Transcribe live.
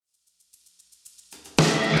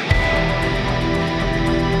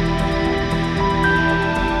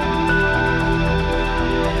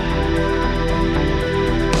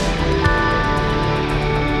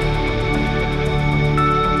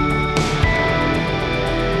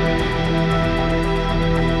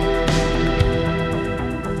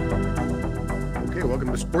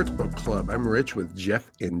Sportsbook Club. I'm Rich with Jeff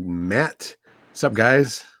and Matt. What's up,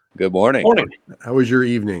 guys? Good morning. Morning. How was your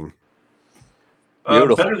evening?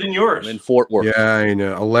 Better than yours. I'm in Fort Worth. Yeah, I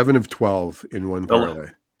know. 11 of 12 in one parlay.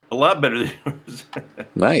 A lot better than yours.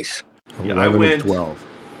 Nice. 11 of 12.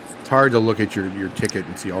 It's hard to look at your ticket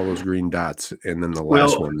and see all those green dots, and then the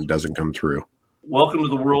last one doesn't come through. Welcome to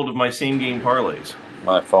the world of my same game parlays.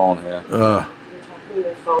 My phone here.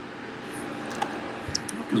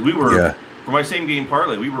 Because we were for my same game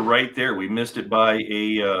parlay, we were right there. We missed it by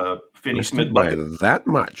a Finney Smith by bucket. that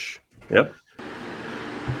much. Yep.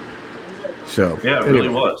 So yeah, it really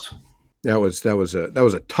was. That was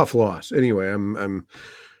a tough loss. Anyway, I'm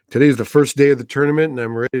today's the first day of the tournament, and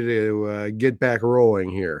I'm ready to get back rolling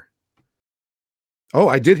here. Oh,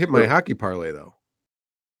 I did hit my hockey parlay though.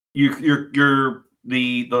 You're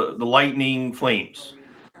the Lightning Flames.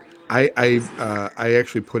 I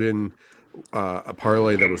actually put in a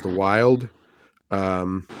parlay that was the Wild,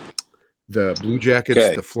 the Blue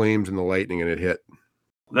Jackets, the Flames, and the Lightning, and it hit.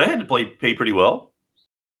 That had to pay pretty well.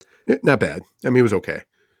 Not bad. I mean, it was okay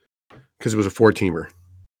because it was a 4-teamer.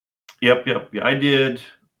 Yep. Yeah, I did.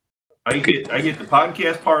 I get the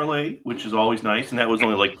podcast parlay, which is always nice, and that was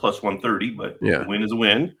only like plus 130, but a win is a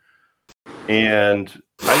win. And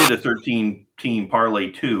I did a 13-team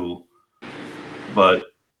parlay too, but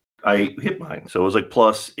I hit mine, so it was like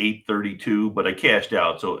plus 832, but I cashed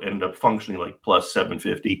out, so it ended up functioning like plus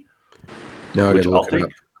 750. Now I got to look it up.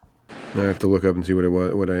 Now I have to look up and see what it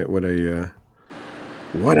was,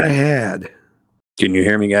 what I had. Can you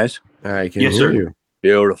hear me, guys? I can hear you.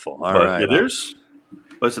 Beautiful. All right. Yeah,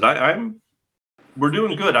 listen, we're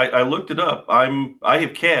doing good. I looked it up. I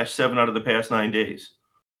have cashed 7 out of the past 9 days.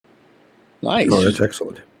 Nice. Oh, that's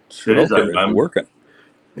excellent. It is. I'm working.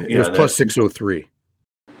 It was plus 603.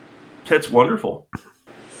 That's wonderful.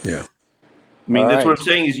 Yeah. I mean, that's what I'm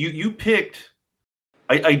saying is you picked.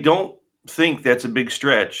 I don't think that's a big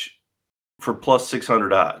stretch for plus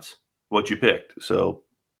 600 odds. What you picked. So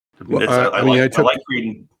I like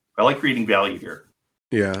creating value here.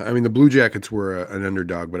 Yeah, I mean the Blue Jackets were an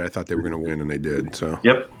underdog, but I thought they were going to win, and they did. So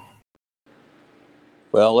yep.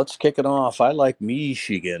 Well, let's kick it off. I like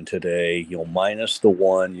Michigan today. Minus the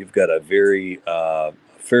 1. You've got a very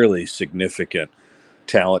fairly significant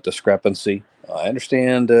talent discrepancy. I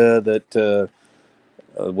understand that.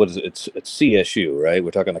 What is it? It's CSU, right?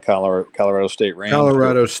 We're talking the Colorado State Rams.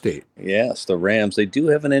 Colorado State. Yes, the Rams. They do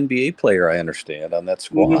have an NBA player, I understand, on that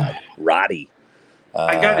squad. Roddy.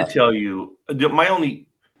 I got to tell you,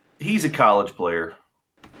 he's a college player.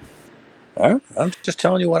 I'm just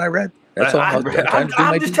telling you what I read. That's all.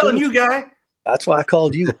 I'm just telling you, guy. That's why I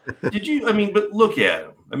called you. Did you? I mean, but look at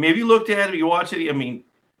him. I mean, have you looked at him? You watch it? I mean,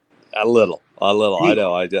 a little. I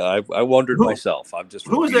know. I wondered myself. I'm just.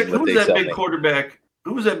 Who was that big quarterback?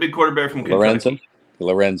 Who was that big quarterback from Kentucky?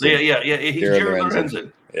 Lorenzen. Yeah. He's Jared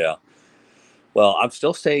Lorenzen. Yeah. Well, I'm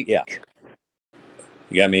still saying, yeah.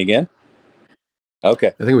 You got me again? Okay.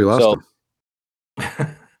 I think we lost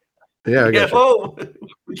him. Yeah. I got you. Oh,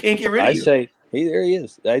 we can't get rid of you. I say, hey, there he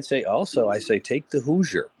is. I say, take the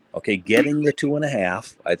Hoosier. Okay, getting the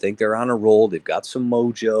 2.5. I think they're on a roll. They've got some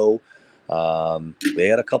mojo. They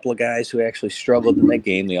had a couple of guys who actually struggled in that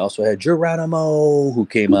game. They also had Geronimo, who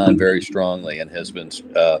came on very strongly and has been.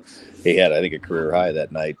 He had, I think, a career high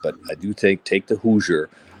that night. But I do take the Hoosier.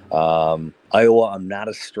 Iowa, I'm not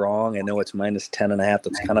as strong. I know it's minus 10.5.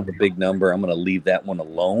 That's kind of a big number. I'm going to leave that one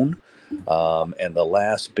alone. And the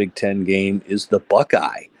last Big Ten game is the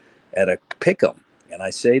Buckeye at a pick'em. And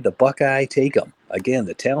I say the Buckeye, take them. Again,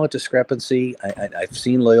 the talent discrepancy. I've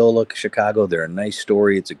seen Loyola Chicago. They're a nice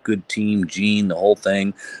story. It's a good team. Gene, the whole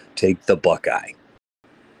thing. Take the Buckeye.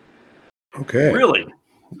 Okay. Really?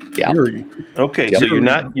 Yeah. Okay. Yep. So you're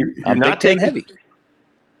not Big Ten heavy.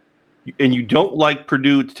 And you don't like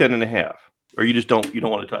Purdue 10.5, or you just don't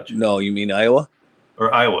want to touch it. No, you mean Iowa?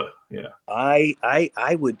 Or Iowa? Yeah. I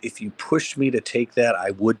would, if you pushed me to take that,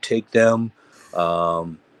 I would take them.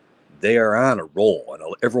 They are on a roll,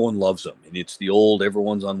 and everyone loves them. And it's the old,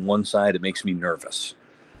 everyone's on one side. It makes me nervous,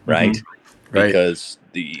 right? Mm-hmm. Right. Because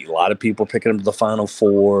a lot of people picking them to the Final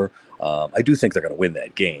Four. I do think they're going to win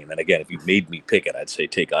that game. And again, if you made me pick it, I'd say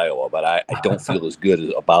take Iowa. But I don't feel as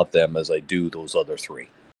good about them as I do those other 3.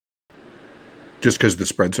 Just because the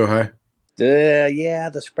spread's so high? Yeah,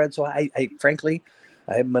 the spread's so high. I frankly,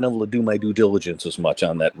 I haven't been able to do my due diligence as much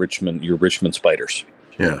on that your Richmond Spiders.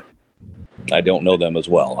 Yeah. I don't know them as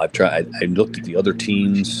well. I've tried. I looked at the other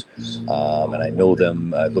teams, and I know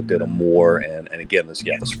them. I looked at them more, and again, the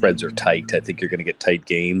spreads are tight. I think you're going to get tight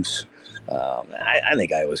games. I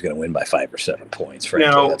think Iowa's going to win by 5 or 7 points. Frankly,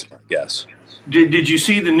 now, that's my guess. Did you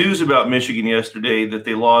see the news about Michigan yesterday that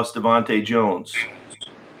they lost Devontae Jones?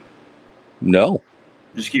 No.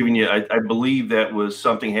 Just giving you, I believe that was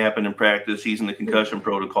something happened in practice. He's in the concussion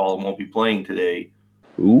protocol and won't be playing today,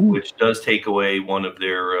 which does take away one of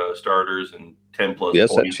their starters and 10 plus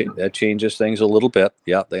points. Yes, that changes things a little bit.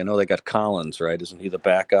 Yeah, they know they got Collins, right? Isn't he the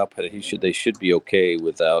backup? They should be okay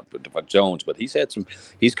without Jones, but he's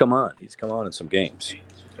come on in some games.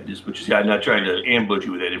 I'm not trying to ambush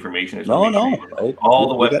you with that information. No. All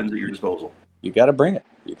the weapons at your disposal. You got to bring it.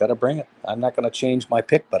 I'm not going to change my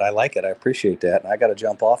pick, but I like it. I appreciate that. And I got to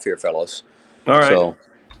jump off here, fellas. All right. So,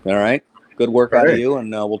 all right. Good work out of you,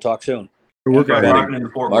 and we'll talk soon. Good work out of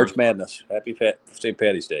you. March Madness. Happy St.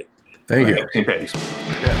 Patty's Day. Thank you. St. Patty's.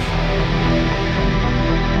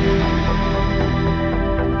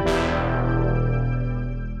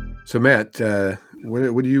 So, Matt,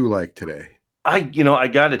 what do you like today? I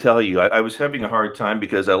got to tell you, I was having a hard time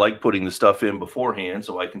because I like putting the stuff in beforehand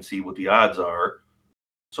so I can see what the odds are,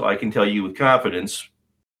 so I can tell you with confidence,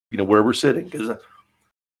 where we're sitting. Because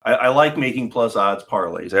I like making plus odds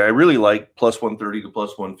parlays. I really like plus 130 to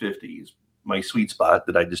plus 150 is my sweet spot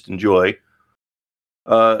that I just enjoy.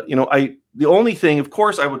 The only thing, of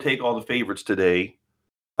course, I would take all the favorites today.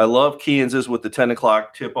 I love Kansas with the 10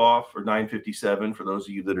 o'clock tip off, or 9:57 for those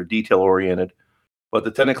of you that are detail oriented. But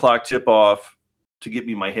the 10 o'clock tip-off to get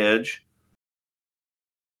me my hedge.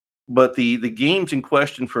 But the games in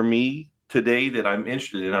question for me today that I'm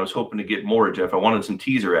interested in, I was hoping to get more, Jeff. I wanted some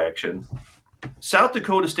teaser action. South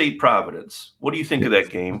Dakota State Providence. What do you think of that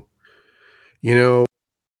game?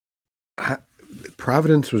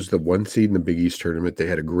 Providence was the 1 seed in the Big East tournament. They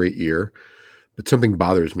had a great year, but something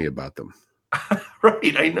bothers me about them.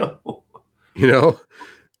 Right, I know.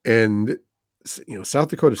 And South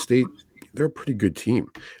Dakota State, they're a pretty good team.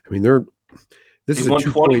 I mean, this is a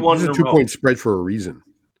 2-point spread for a reason.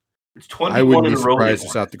 It's 21 I wouldn't in be a row. surprised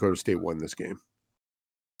if South Dakota State won this game.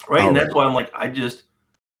 Right, and that's why I'm like, I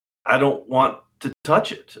don't want to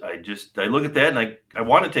touch it. I look at that and I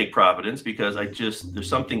want to take Providence because there's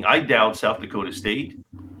something I doubt South Dakota State,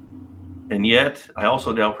 and yet I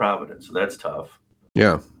also doubt Providence. So that's tough.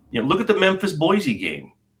 Yeah. Look at the Memphis Boise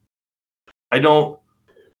game.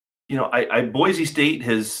 Boise State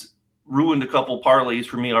has ruined a couple parlays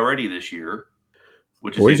for me already this year.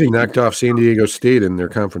 Boise knocked off San Diego State in their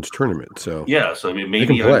conference tournament. So yeah, so I mean,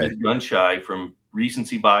 maybe I'm just gun shy from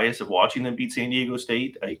recency bias of watching them beat San Diego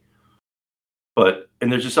State.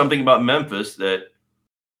 And there's just something about Memphis that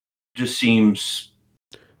just seems.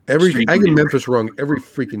 I get Memphis wrong every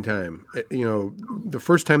freaking time. The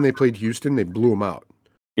first time they played Houston, they blew them out.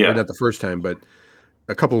 Yeah, or not the first time, but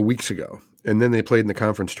a couple of weeks ago. And then they played in the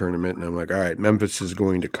conference tournament, and I'm like, all right, Memphis is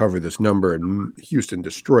going to cover this number, and Houston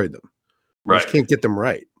destroyed them. Right. Just can't get them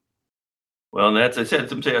right. Well, and that's, I said,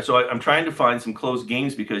 so I'm trying to find some close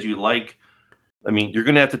games because you're going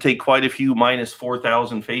to have to take quite a few minus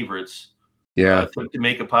 4,000 favorites to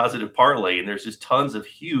make a positive parlay. And there's just tons of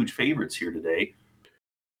huge favorites here today.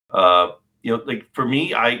 For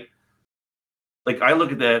me, I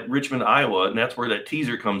look at that Richmond, Iowa, and that's where that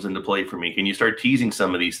teaser comes into play for me. Can you start teasing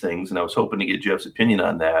some of these things? And I was hoping to get Jeff's opinion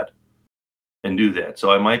on that and do that.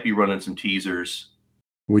 So I might be running some teasers.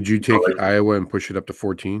 Would you take Iowa and push it up to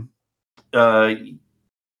 14? I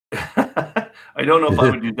don't know if I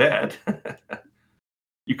would do that.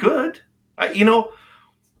 You could. I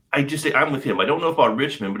just say I'm with him. I don't know about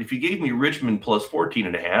Richmond, but if you gave me Richmond plus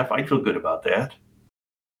 14.5, I'd feel good about that.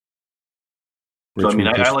 So,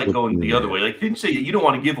 I like going the other way. Like, didn't say you don't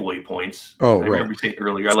want to give away points. Oh, I remember saying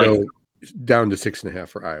earlier. Down to 6.5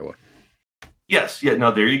 for Iowa. Yes. Yeah.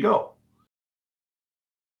 Now there you go.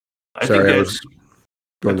 I think that's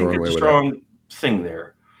a strong thing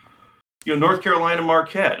there. North Carolina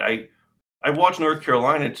Marquette. I watched North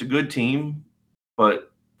Carolina. It's a good team,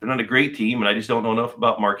 but they're not a great team, and I just don't know enough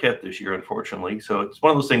about Marquette this year, unfortunately. So it's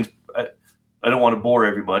one of those things. I don't want to bore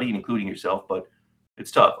everybody, including yourself, but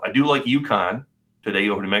it's tough. I do like UConn today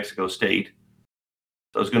over New Mexico State.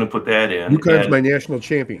 So I was going to put that in. UConn's my national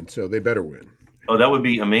champion, so they better win. Oh, that would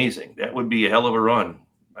be amazing. That would be a hell of a run.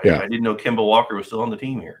 I didn't know Kemba Walker was still on the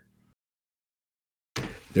team here.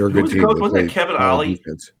 They're a good team. Wasn't that Kevin Ollie?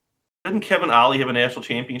 Didn't Kevin Ollie have a national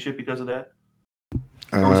championship because of that?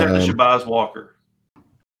 Or was that the Shabazz Walker?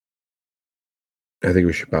 I think it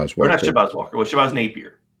was Shabazz Walker. Or not Shabazz Walker. Well, Shabazz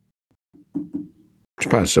Napier.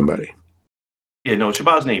 Shabazz somebody. Yeah, no,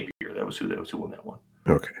 Shabazz Napier. That was who won that one.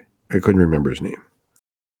 Okay. I couldn't remember his name.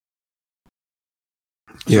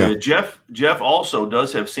 So Jeff also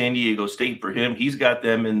does have San Diego State for him. He's got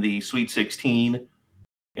them in the Sweet 16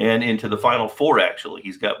 and into the Final Four, actually.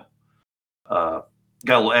 He's got a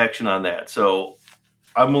little action on that. So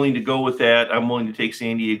I'm willing to go with that. I'm willing to take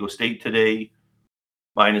San Diego State today,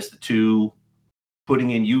 minus the 2,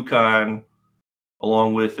 putting in UConn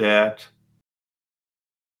along with that.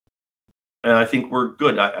 And I think we're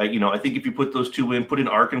good. I think if you put those two in, put in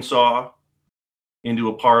Arkansas into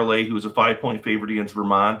a parlay, who was a 5-point favorite against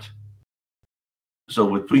Vermont.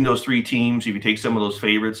 So between those three teams, if you take some of those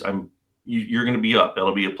favorites, you're going to be up.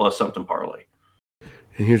 That'll be a plus something parlay.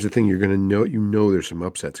 And here's the thing: you're going to know there's some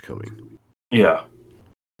upsets coming. Yeah.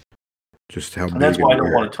 Just how big. And that's why I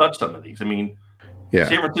don't want to touch some of these. I mean, yeah.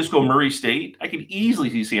 San Francisco, Murray State. I could easily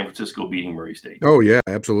see San Francisco beating Murray State. Oh yeah,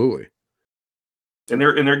 absolutely. And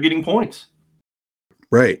they're getting points.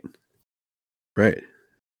 Right. Right.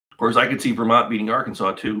 Of course, I could see Vermont beating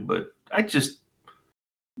Arkansas too, but I just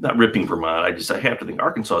not ripping Vermont. I have to think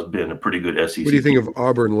Arkansas has been a pretty good SEC. What do you think of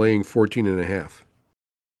Auburn laying 14.5?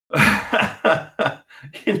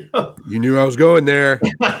 You knew I was going there.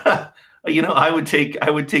 I would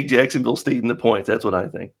take Jacksonville State in the points. That's what I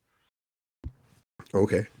think.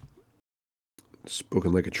 Okay.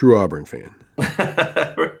 Spoken like a true Auburn fan.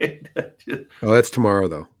 Right. Oh, that's tomorrow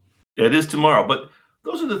though. It is tomorrow, but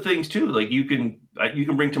those are the things too. Like you can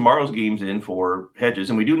bring tomorrow's games in for hedges,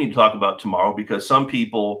 and we do need to talk about tomorrow because some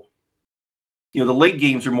people, the late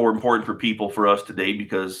games are more important for people for us today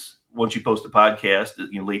because once you post a podcast,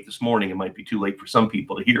 late this morning, it might be too late for some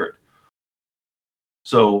people to hear it.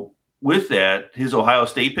 So with that, his Ohio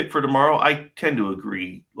State pick for tomorrow, I tend to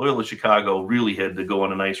agree. Loyola Chicago really had to go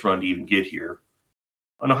on a nice run to even get here.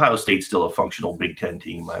 And Ohio State's still a functional Big Ten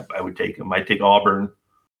team. I would take them. I'd take Auburn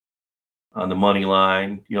on the money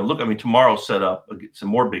line. Tomorrow's set up some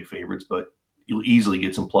more big favorites, but you'll easily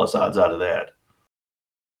get some plus odds out of that.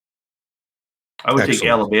 I would take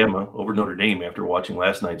Alabama over Notre Dame after watching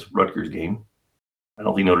last night's Rutgers game. I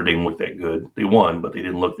don't think Notre Dame looked that good. They won, but they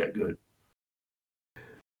didn't look that good.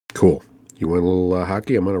 Cool. You want a little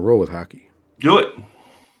hockey? I'm going to roll with hockey. Do it.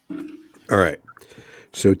 All right.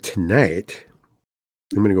 So tonight,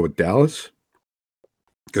 I'm going to go with Dallas.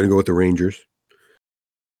 Going to go with the Rangers.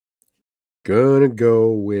 Going to go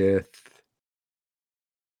with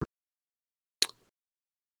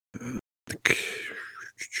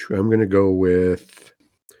I'm going to go with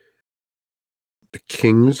the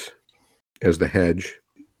Kings as the hedge.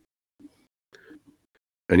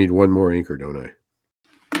 I need one more anchor, don't I?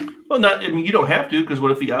 Well, you don't have to, because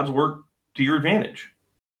what if the odds work to your advantage?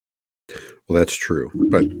 Well, that's true,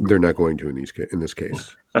 but they're not going to in this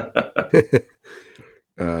case.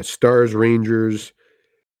 Stars, Rangers,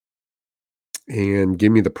 and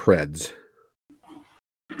give me the Preds.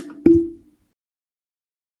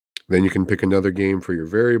 Then you can pick another game for your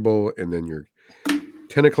variable, and then your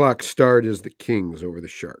 10 o'clock start is the Kings over the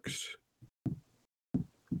Sharks.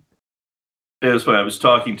 Yeah, that's why I was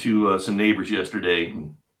talking to some neighbors yesterday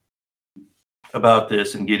about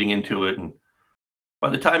this and getting into it. And by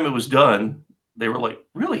the time it was done, they were like,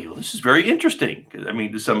 really, this is very interesting.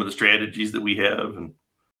 Some of the strategies that we have. And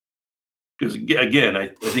because, again, I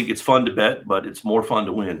think it's fun to bet, but it's more fun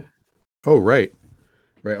to win. Oh, right.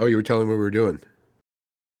 Right. Oh, you were telling me what we were doing.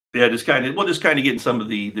 Yeah, just kind of getting some of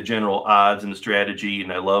the general odds and the strategy.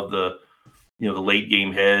 And I love the late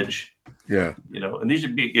game hedge. Yeah. And these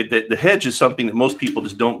would be the hedge is something that most people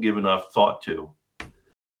just don't give enough thought to.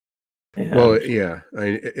 And, well, yeah.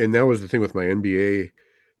 And that was the thing with my NBA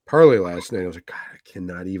parlay last night. I was like, God, I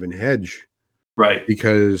cannot even hedge. Right.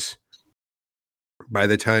 Because by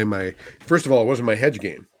the time first of all, it wasn't my hedge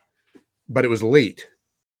game, but it was late.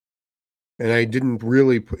 And I didn't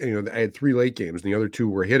really, I had 3 late games and the other 2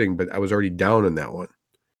 were hitting, but I was already down on that one.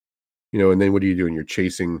 And then what are you doing? You're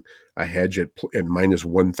chasing a hedge at minus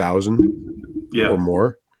 1,000 or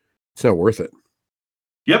more. It's not worth it.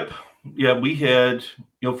 Yep. Yeah, we had,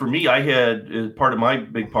 for me, I had part of my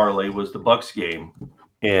big parlay was the Bucks game,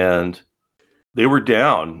 and they were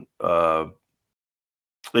down.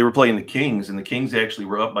 They were playing the Kings, and the Kings actually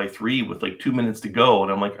were up by 3 with like 2 minutes to go.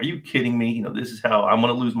 And I'm like, are you kidding me? This is how I'm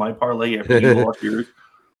going to lose my parlay after you lost yours.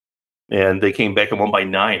 And they came back and won by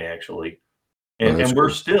 9, actually. And we're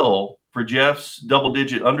still, for Jeff's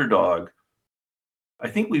double-digit underdog, I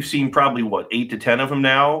think we've seen probably, 8 to 10 of them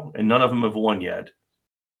now, and none of them have won yet.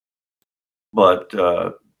 But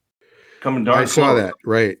coming darn I saw close. that,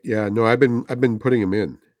 right. Yeah, no, I've been putting them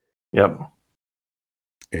in. Yep.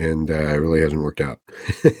 And it really hasn't worked out.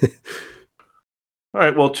 All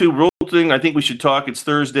right, well, 2 rule thing, I think we should talk. It's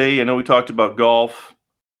Thursday. I know we talked about golf.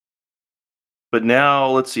 But now,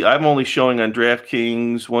 let's see. I'm only showing on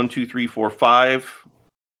DraftKings 1, 2, 3, 4, 5.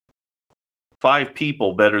 5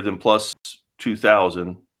 people better than plus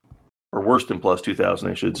 2,000. Or worse than plus 2,000,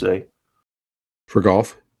 I should say. For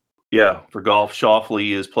golf? Yeah, for golf.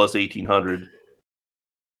 Schauffele is plus 1,800.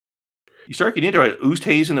 You start getting into it.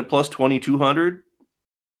 Oosthuizen at plus 2,200.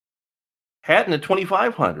 Hatton at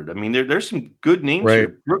 2,500. I mean, there's some good names right,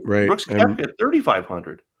 here. Right. Brooks Koepka at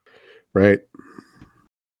 3,500. Right.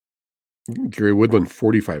 Gary Woodland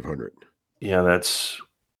 4,500. Yeah, that's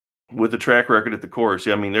with the track record at the course.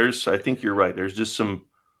 Yeah, I mean, I think you're right. There's just some.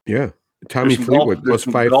 Yeah. Tommy Fleetwood plus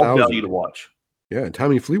 5,000 value to watch. Yeah,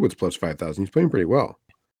 Tommy Fleetwood's plus 5,000. He's playing pretty well.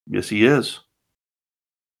 Yes, he is.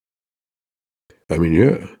 I mean,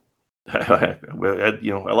 yeah. I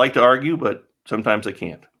like to argue, but sometimes I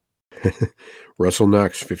can't. Russell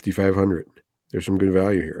Knox 5,500. There's some good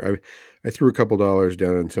value here. I threw a couple dollars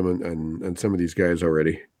down on some of these guys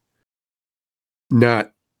already.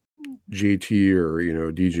 Not JT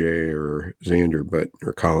or DJ or Xander,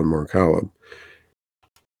 or Colin Morikawa.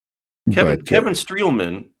 Kevin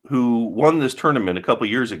Streelman, who won this tournament a couple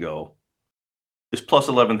years ago, is plus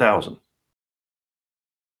 11,000.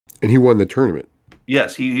 And he won the tournament.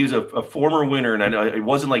 Yes, he's a former winner, and I know it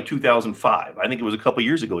wasn't like 2005. I think it was a couple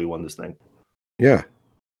years ago he won this thing. Yeah,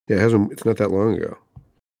 it's not that long ago.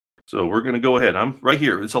 So we're going to go ahead. I'm right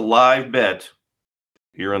here. It's a live bet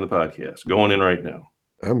here on the podcast. Going in right now.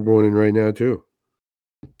 I'm going in right now too.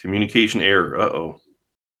 Communication error. Uh-oh.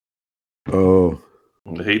 Oh.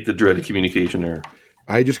 I hate the dreaded communication error.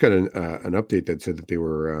 I just got an update that said that they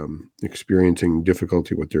were experiencing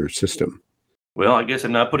difficulty with their system. Well, I guess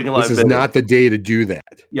I'm not putting a live bet. This is not the day to do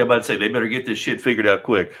that. Yeah, but I'd say they better get this shit figured out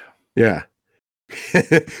quick. Yeah.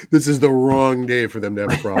 This is the wrong day for them to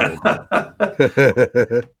have a problem.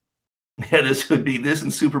 Yeah, this would be this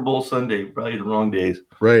and Super Bowl Sunday, probably the wrong days.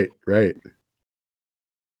 Right.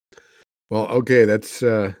 Well, okay, that's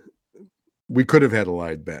we could have had a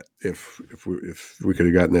live bet if we could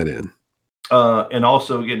have gotten that in. And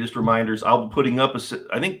also, again, just reminders. I'll be putting up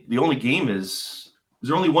I think the only game is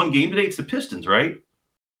there only one game today? It's the Pistons, right?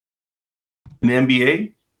 In the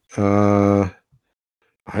NBA.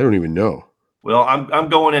 I don't even know. Well, I'm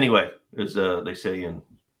going anyway, as they say in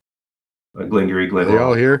Glengarry Glen. Are they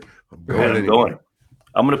all here? I'm going.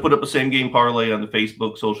 I'm going to put up a same game parlay on the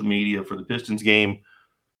Facebook, social media for the Pistons game.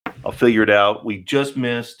 I'll figure it out. We just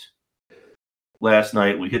missed last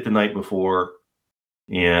night. We hit the night before.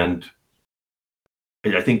 And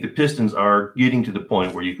I think the Pistons are getting to the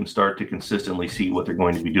point where you can start to consistently see what they're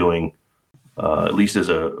going to be doing, at least as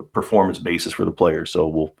a performance basis for the players. So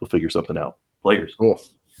we'll figure something out. Players. Cool.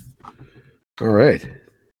 All right.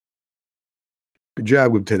 Good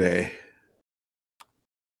job with today.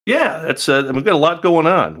 Yeah, that's we've got a lot going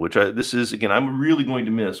on, which this is, again, I'm really going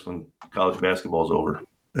to miss when college basketball is over.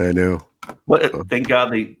 I know. But thank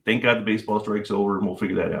God the baseball strike's over, and we'll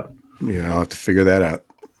figure that out. Yeah, I'll have to figure that out.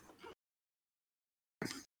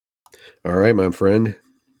 All right, my friend.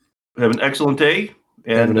 Have an excellent day.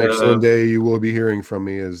 And have an excellent day. You will be hearing from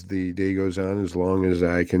me as the day goes on, as long as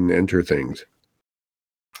I can enter things.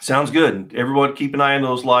 Sounds good. Everyone, keep an eye on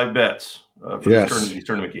those live bets for these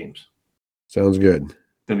tournament games. Sounds good.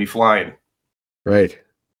 Going to be flying. Right.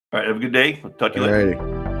 All right. Have a good day. I'll talk to you later. All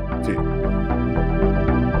righty.